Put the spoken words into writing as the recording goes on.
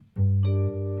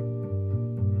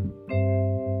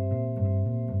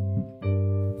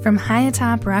From high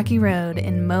atop Rocky Road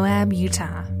in Moab,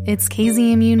 Utah, it's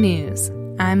KZMU News.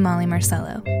 I'm Molly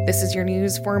Marcello. This is your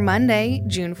news for Monday,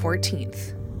 June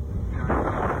 14th.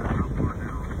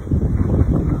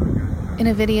 In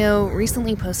a video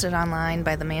recently posted online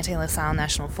by the Manti La Sal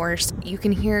National Forest, you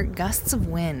can hear gusts of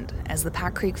wind as the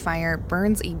Pat Creek Fire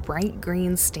burns a bright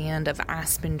green stand of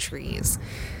aspen trees.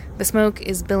 The smoke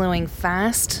is billowing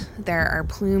fast. There are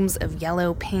plumes of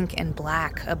yellow, pink, and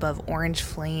black above orange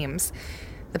flames.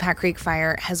 The Pat Creek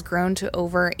Fire has grown to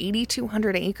over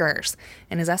 8,200 acres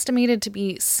and is estimated to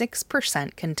be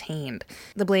 6% contained.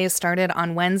 The blaze started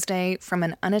on Wednesday from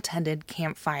an unattended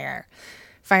campfire.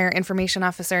 Fire Information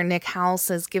Officer Nick Howell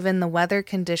says given the weather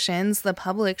conditions, the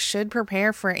public should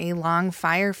prepare for a long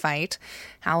firefight.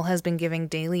 Howell has been giving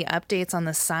daily updates on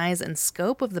the size and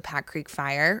scope of the Pat Creek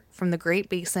Fire from the Great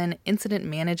Basin Incident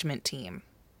Management Team.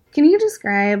 Can you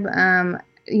describe,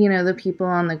 the people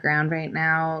on the ground right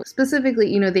now,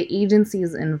 specifically, the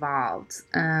agencies involved?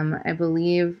 I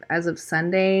believe as of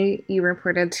Sunday, you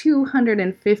reported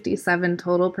 257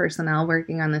 total personnel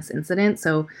working on this incident.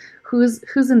 So who's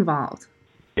involved?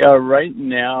 Yeah, right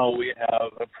now we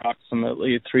have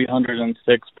approximately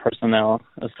 306 personnel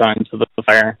assigned to the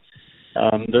fire.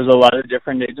 There's a lot of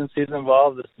different agencies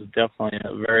involved. This is definitely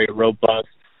a very robust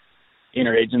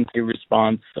interagency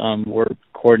response. We're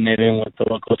coordinating with the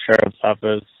local sheriff's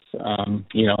office, in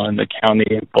the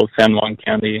county, both San Juan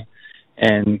County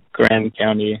and Grand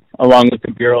County, along with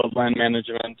the Bureau of Land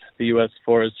Management, the U.S.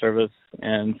 Forest Service,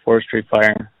 and Forestry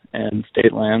Fire and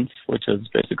State Lands, which is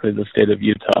basically the state of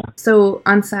Utah. So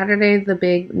on Saturday, the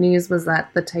big news was that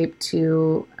the Type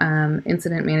 2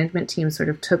 incident management team sort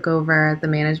of took over the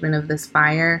management of this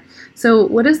fire. So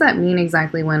what does that mean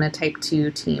exactly when a Type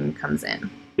 2 team comes in?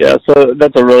 Yeah, so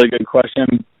that's a really good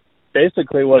question.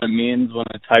 Basically what it means when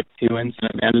a Type 2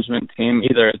 incident management team,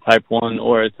 either a Type 1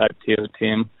 or a Type 2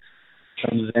 team,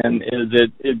 comes in is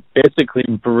it basically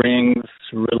brings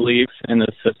relief and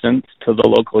assistance to the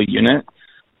local unit.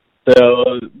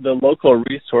 So the local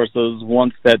resources,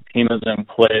 once that team is in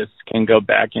place, can go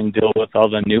back and deal with all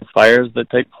the new fires that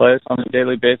take place on a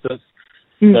daily basis.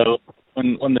 Mm-hmm. So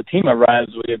when the team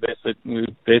arrives, we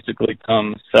basically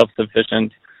come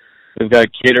self-sufficient. We've got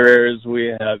caterers,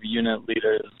 we have unit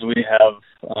leaders, we have,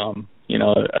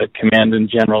 a command and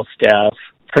general staff,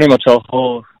 pretty much a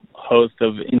whole host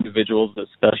of individuals that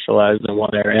specialize in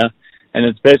one area. And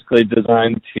it's basically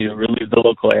designed to relieve the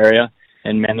local area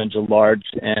and manage a large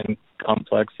and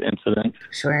complex incident.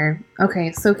 Sure.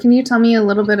 Okay, so can you tell me a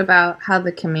little bit about how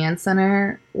the command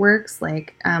center works?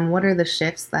 Like, what are the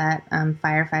shifts that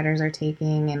firefighters are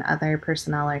taking and other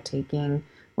personnel are taking?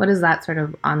 What does that sort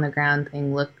of on-the-ground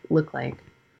thing look like?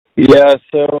 Yeah,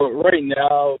 so right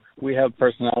now we have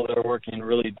personnel that are working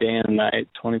really day and night,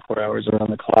 24 hours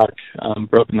around the clock,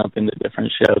 broken up into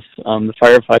different shifts. The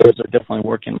firefighters are definitely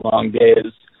working long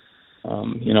days,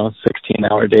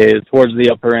 16-hour days towards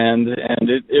the upper end, and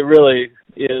it really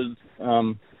is,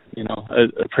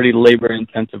 a pretty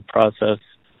labor-intensive process.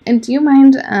 And do you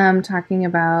mind talking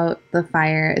about the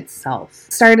fire itself?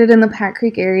 Started in the Pat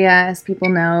Creek area, as people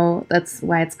know. That's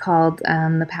why it's called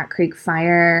the Pat Creek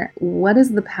Fire. What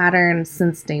is the pattern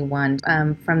since day one,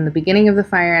 from the beginning of the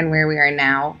fire and where we are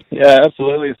now? Yeah,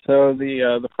 absolutely. So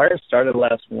the fire started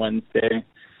last Wednesday,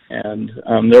 and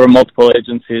there were multiple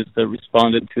agencies that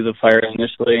responded to the fire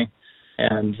initially.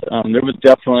 And there was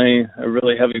definitely a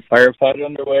really heavy firefight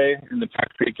underway in the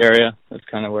Pat Creek area. That's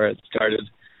kind of where it started.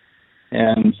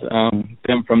 And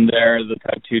then from there, the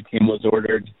Type 2 team was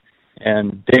ordered,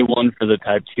 and day one for the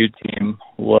Type 2 team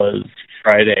was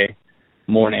Friday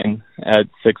morning at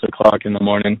 6 o'clock in the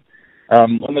morning.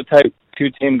 When the Type 2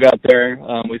 team got there,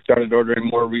 we started ordering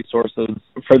more resources.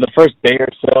 For the first day or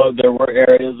so, there were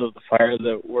areas of the fire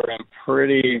that were in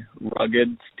pretty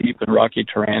rugged, steep, and rocky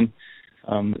terrain.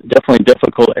 Definitely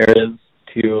difficult areas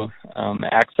to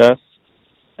access.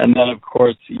 And then, of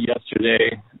course,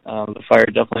 yesterday, the fire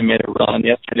definitely made a run.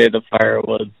 Yesterday, the fire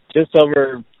was just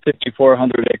over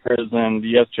 5,400 acres, and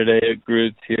yesterday it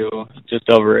grew to just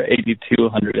over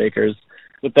 8,200 acres.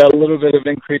 With that little bit of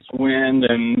increased wind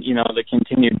and, the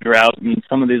continued drought and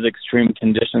some of these extreme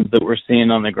conditions that we're seeing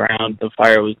on the ground, the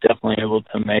fire was definitely able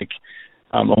to make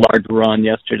a large run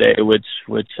yesterday,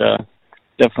 which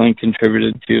definitely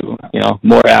contributed to,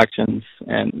 more actions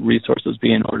and resources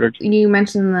being ordered. You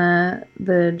mentioned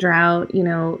the drought,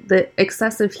 the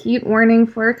excessive heat warning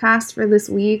forecast for this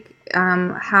week.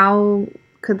 How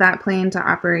could that play into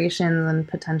operations and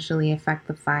potentially affect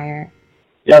the fire?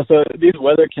 Yeah, so these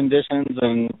weather conditions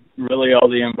and really all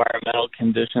the environmental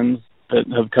conditions that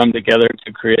have come together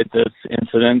to create this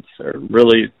incident are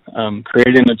really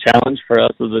creating a challenge for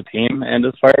us as a team and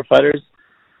as firefighters.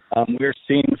 we're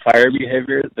seeing fire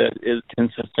behavior that is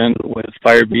consistent with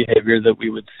fire behavior that we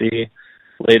would see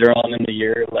later on in the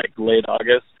year, like late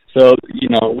August. So,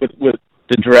 with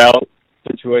the drought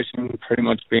situation pretty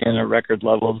much being at record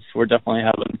levels, we're definitely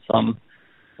having some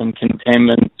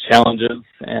containment challenges,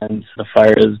 and the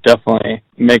fire is definitely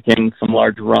making some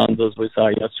large runs, as we saw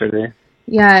yesterday.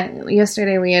 Yeah,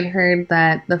 yesterday we had heard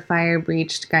that the fire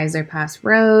breached Geyser Pass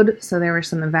Road, so there were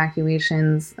some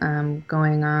evacuations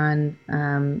going on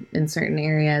in certain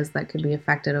areas that could be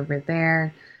affected over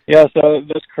there. Yeah, so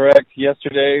that's correct.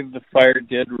 Yesterday, the fire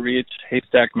did reach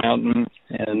Haystack Mountain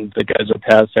and the Geyser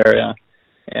Pass area.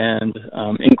 And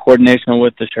in coordination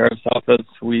with the Sheriff's Office,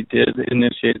 we did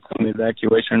initiate some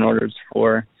evacuation orders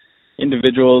for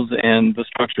individuals and the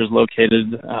structures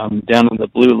located down in the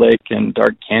Blue Lake and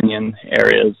Dark Canyon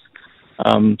areas.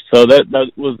 So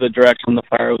that was the direction the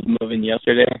fire was moving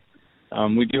yesterday.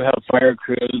 We do have fire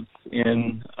crews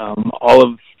in all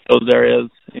of those areas,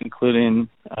 including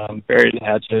Buried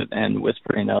Hatchet and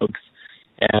Whispering Oaks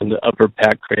and Upper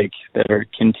Pack Creek, that are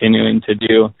continuing to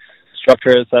do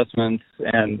structure assessments,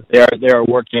 and they are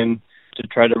working to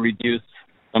try to reduce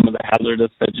some of the hazardous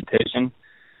vegetation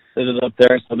that is up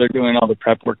there. So they're doing all the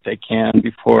prep work they can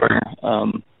before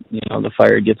the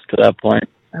fire gets to that point.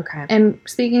 Okay. And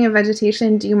speaking of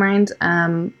vegetation, do you mind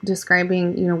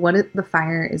describing what the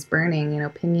fire is burning?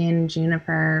 Pinyon,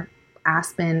 juniper,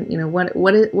 aspen.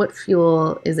 What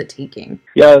fuel is it taking?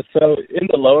 Yeah, so in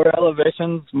the lower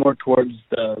elevations, more towards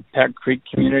the Pack Creek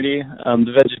community,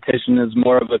 the vegetation is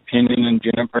more of a pinyon and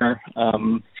juniper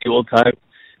fuel type.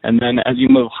 And then as you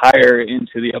move higher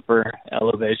into the upper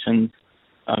elevations,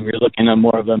 you're looking at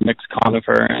more of a mixed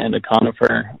conifer and a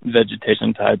conifer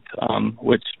vegetation type,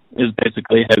 which is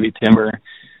basically heavy timber.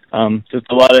 Just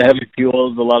a lot of heavy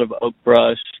fuels, a lot of oak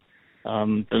brush.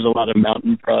 There's a lot of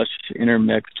mountain brush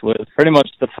intermixed with pretty much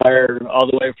the fire all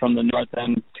the way from the north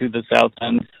end to the south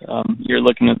end. You're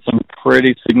looking at some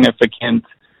pretty significant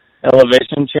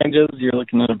elevation changes. You're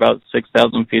looking at about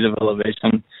 6,000 feet of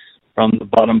elevation from the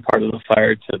bottom part of the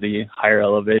fire to the higher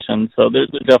elevation. So there's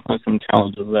definitely some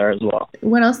challenges there as well.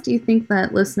 What else do you think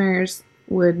that listeners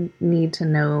would need to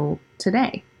know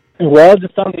today? Well,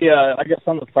 just on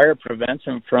the fire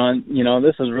prevention front,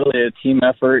 this is really a team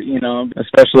effort,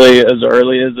 especially as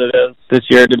early as it is this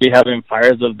year. To be having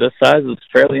fires of this size is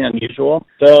fairly unusual.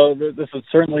 So this is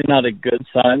certainly not a good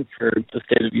sign for the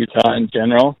state of Utah in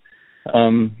general.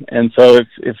 And so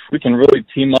if we can really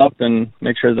team up and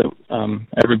make sure that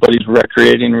everybody's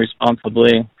recreating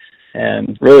responsibly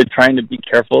and really trying to be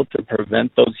careful to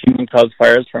prevent those human-caused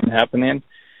fires from happening.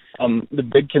 The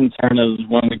big concern is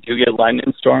when we do get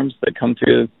lightning storms that come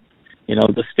through,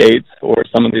 the states or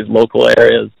some of these local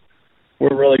areas.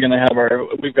 We're really going to have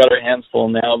we've got our hands full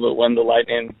now, but when the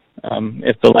lightning,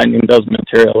 if the lightning does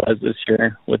materialize this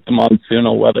year with the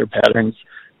monsoonal weather patterns,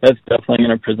 that's definitely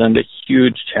going to present a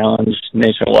huge challenge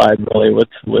nationwide, really,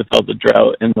 with all the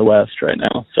drought in the West right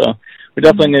now. So we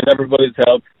definitely need everybody's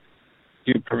help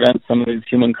to prevent some of these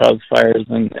human-caused fires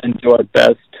and do our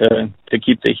best to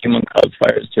keep the human-caused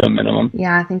fires to a minimum.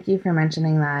 Yeah, thank you for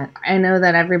mentioning that. I know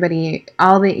that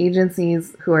all the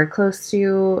agencies who are close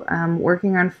to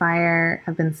working on fire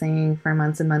have been saying for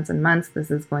months and months and months this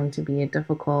is going to be a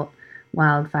difficult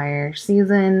wildfire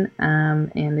season,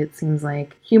 and it seems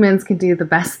like humans can do the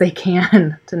best they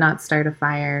can to not start a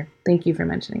fire. Thank you for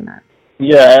mentioning that.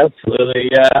 Yeah, absolutely.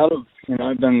 Yeah, I've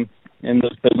been in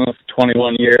this business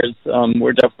 21 years.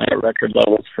 We're definitely at record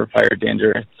levels for fire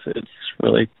danger. It's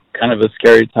really kind of a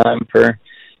scary time for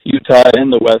Utah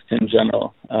and the West in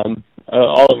general.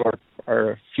 All of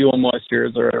our fuel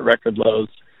moistures are at record lows.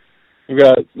 We've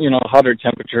got, hotter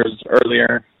temperatures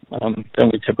earlier than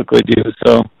we typically do.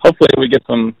 So hopefully we get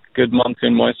some good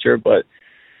monsoon moisture, but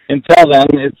until then,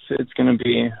 it's going to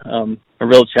be a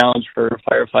real challenge for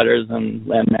firefighters and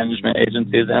land management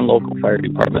agencies and local fire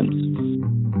departments.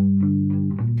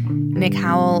 Nick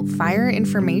Howell, Fire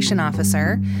Information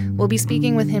Officer, will be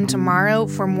speaking with him tomorrow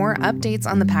for more updates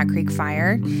on the Pack Creek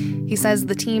fire. He says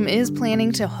the team is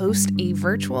planning to host a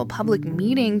virtual public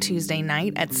meeting Tuesday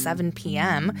night at 7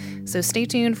 p.m., so stay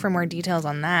tuned for more details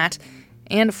on that.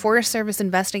 And Forest Service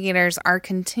investigators are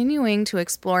continuing to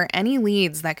explore any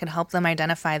leads that could help them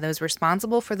identify those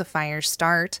responsible for the fire's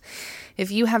start.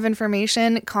 If you have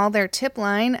information, call their tip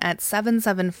line at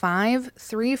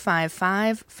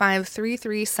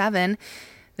 775-355-5337.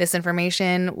 This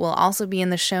information will also be in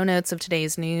the show notes of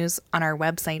today's news on our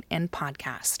website and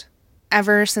podcast.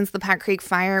 Ever since the Pack Creek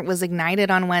fire was ignited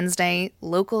on Wednesday,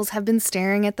 locals have been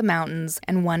staring at the mountains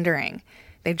and wondering.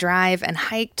 They drive and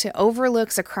hike to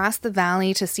overlooks across the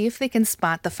valley to see if they can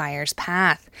spot the fire's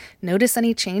path, notice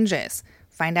any changes.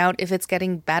 find out if it's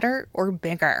getting better or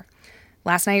bigger.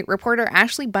 Last night, reporter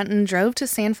Ashley Bunton drove to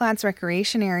Sand Flats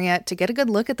Recreation Area to get a good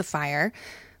look at the fire.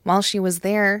 While she was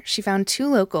there, she found 2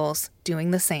 locals doing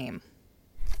the same.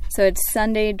 So it's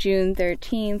Sunday, June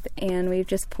 13th, and we've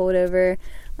just pulled over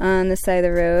on the side of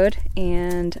the road,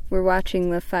 and we're watching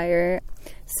the fire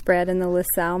spread in the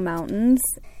LaSalle Mountains.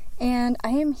 And I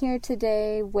am here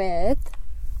today with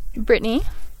Brittany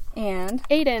and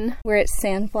Aiden. We're at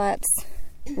Sand Flats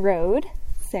Road,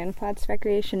 Sand Flats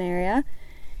Recreation Area,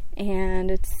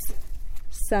 and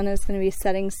sun is going to be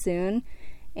setting soon.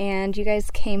 And you guys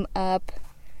came up,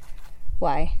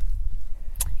 why?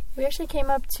 We actually came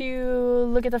up to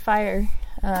look at the fire.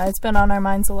 It's been on our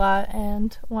minds a lot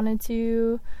and wanted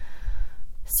to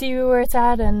see where it's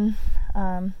at, and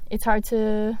it's hard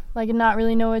to not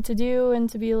really know what to do and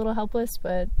to be a little helpless,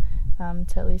 but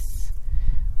to at least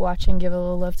watch and give a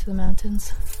little love to the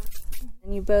mountains.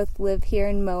 And you both live here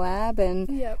in Moab, and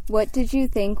Yep. What did you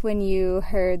think when you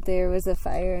heard there was a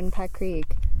fire in Pack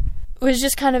Creek? Was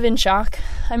just kind of in shock.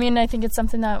 I mean, I think it's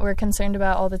something that we're concerned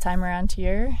about all the time around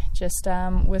here, just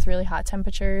with really hot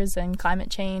temperatures and climate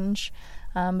change.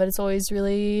 But it's always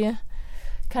really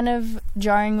kind of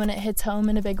jarring when it hits home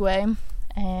in a big way.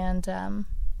 And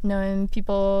knowing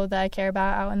people that I care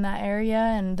about out in that area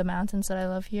and the mountains that I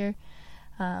love here,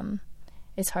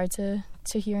 it's hard to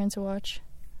hear and to watch.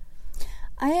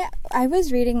 I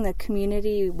was reading the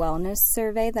community wellness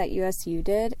survey that USU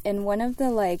did, and one of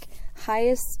the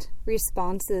highest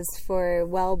responses for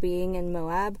well-being in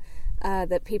Moab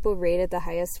that people rated the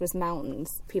highest was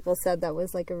mountains. People said that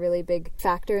was a really big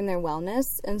factor in their wellness,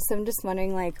 and so I'm just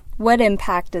wondering what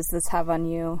impact does this have on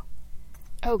you?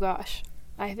 Oh gosh,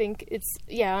 I think it's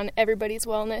on everybody's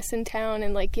wellness in town,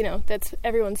 and that's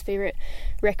everyone's favorite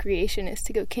recreation is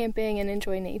to go camping and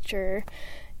enjoy nature,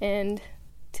 and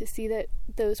to see that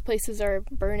those places are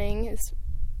burning is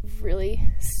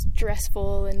really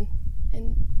stressful and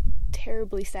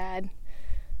terribly sad.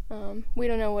 We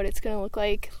don't know what it's going to look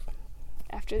like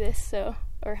after this,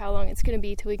 or how long it's going to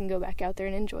be till we can go back out there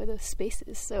and enjoy those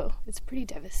spaces. So it's pretty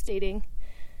devastating.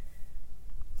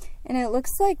 And it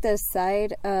looks like the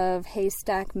side of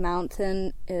Haystack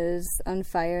Mountain is on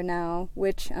fire now,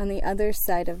 which on the other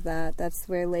side of that's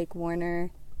where Lake Warner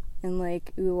and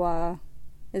Lake Uwa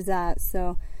is at.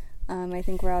 So I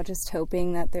think we're all just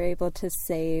hoping that they're able to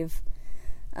save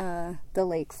the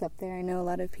lakes up there. I know a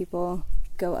lot of people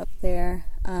go up there.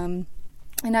 And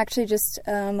actually just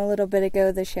a little bit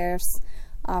ago, the sheriff's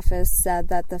office said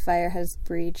that the fire has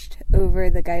breached over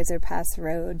the Geyser Pass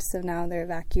Road. So now they're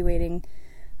evacuating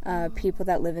people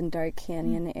that live in Dark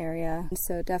Canyon area.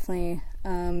 So it definitely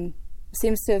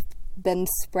seems to have been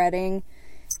spreading.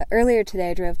 Earlier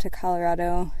today, I drove to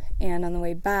Colorado, and on the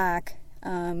way back,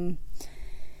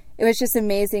 it was just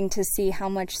amazing to see how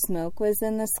much smoke was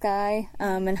in the sky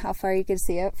and how far you could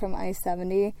see it from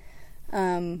I-70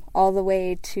 all the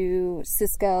way to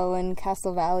Cisco and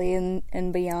Castle Valley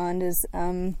and beyond is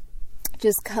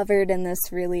just covered in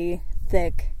this really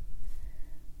thick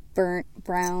burnt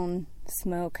brown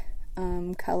smoke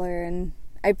color. And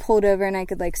I pulled over and I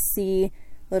could see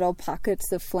little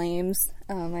pockets of flames.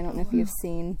 I don't know if you've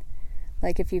seen,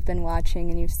 if you've been watching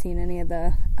and you've seen any of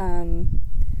the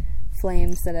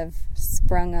flames that have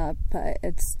sprung up, but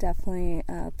it's definitely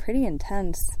pretty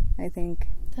intense, I think.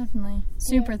 Definitely.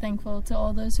 Super thankful to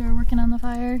all those who are working on the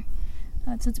fire.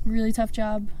 It's a really tough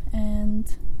job, and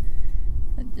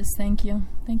just thank you.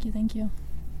 Thank you.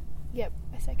 Yep,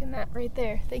 I second that right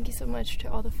there. Thank you so much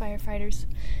to all the firefighters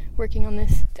working on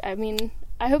this. I mean,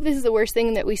 I hope this is the worst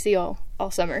thing that we see all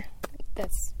summer.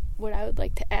 That's what I would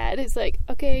like to add is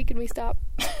okay, can we stop?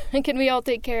 Can we all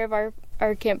take care of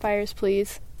our campfires,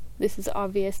 please? This is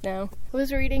obvious now. I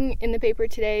was reading in the paper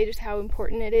today just how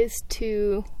important it is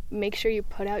to make sure you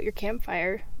put out your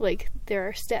campfire. There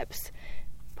are steps.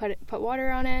 Put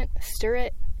water on it, stir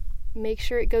it, make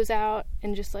sure it goes out,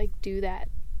 and just do that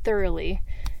thoroughly,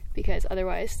 because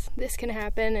otherwise this can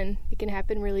happen, and it can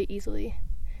happen really easily,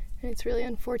 and it's really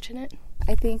unfortunate.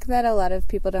 I think that a lot of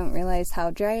people don't realize how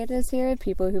dry it is here,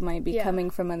 people who might be coming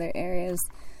from other areas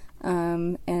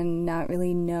and not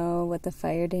really know what the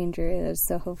fire danger is.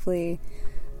 So hopefully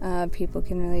people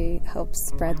can really help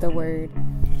spread the word.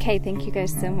 Okay, thank you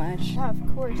guys so much. Yeah,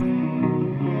 of course.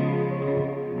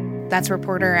 That's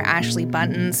reporter Ashley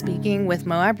Bunton speaking with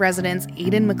Moab residents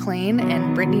Aiden McLean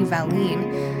and Brittany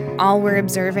Valine. All were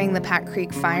observing the Pack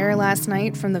Creek fire last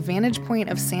night from the vantage point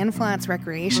of Sand Flats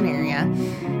Recreation Area.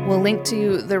 We'll link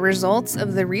to the results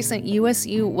of the recent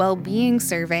USU well-being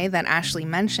survey that Ashley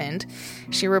mentioned.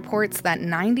 She reports that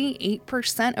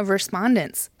 98% of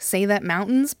respondents say that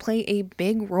mountains play a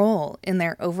big role in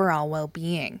their overall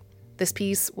well-being. This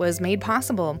piece was made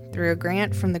possible through a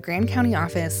grant from the Grand County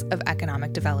Office of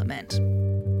Economic Development.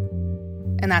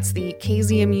 And that's the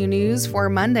KZMU News for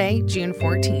Monday, June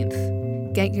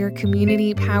 14th. Get your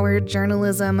community-powered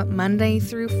journalism Monday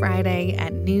through Friday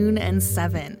at noon and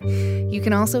 7. You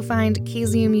can also find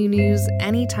KZMU News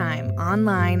anytime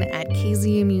online at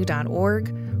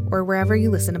kzmu.org or wherever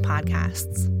you listen to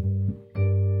podcasts.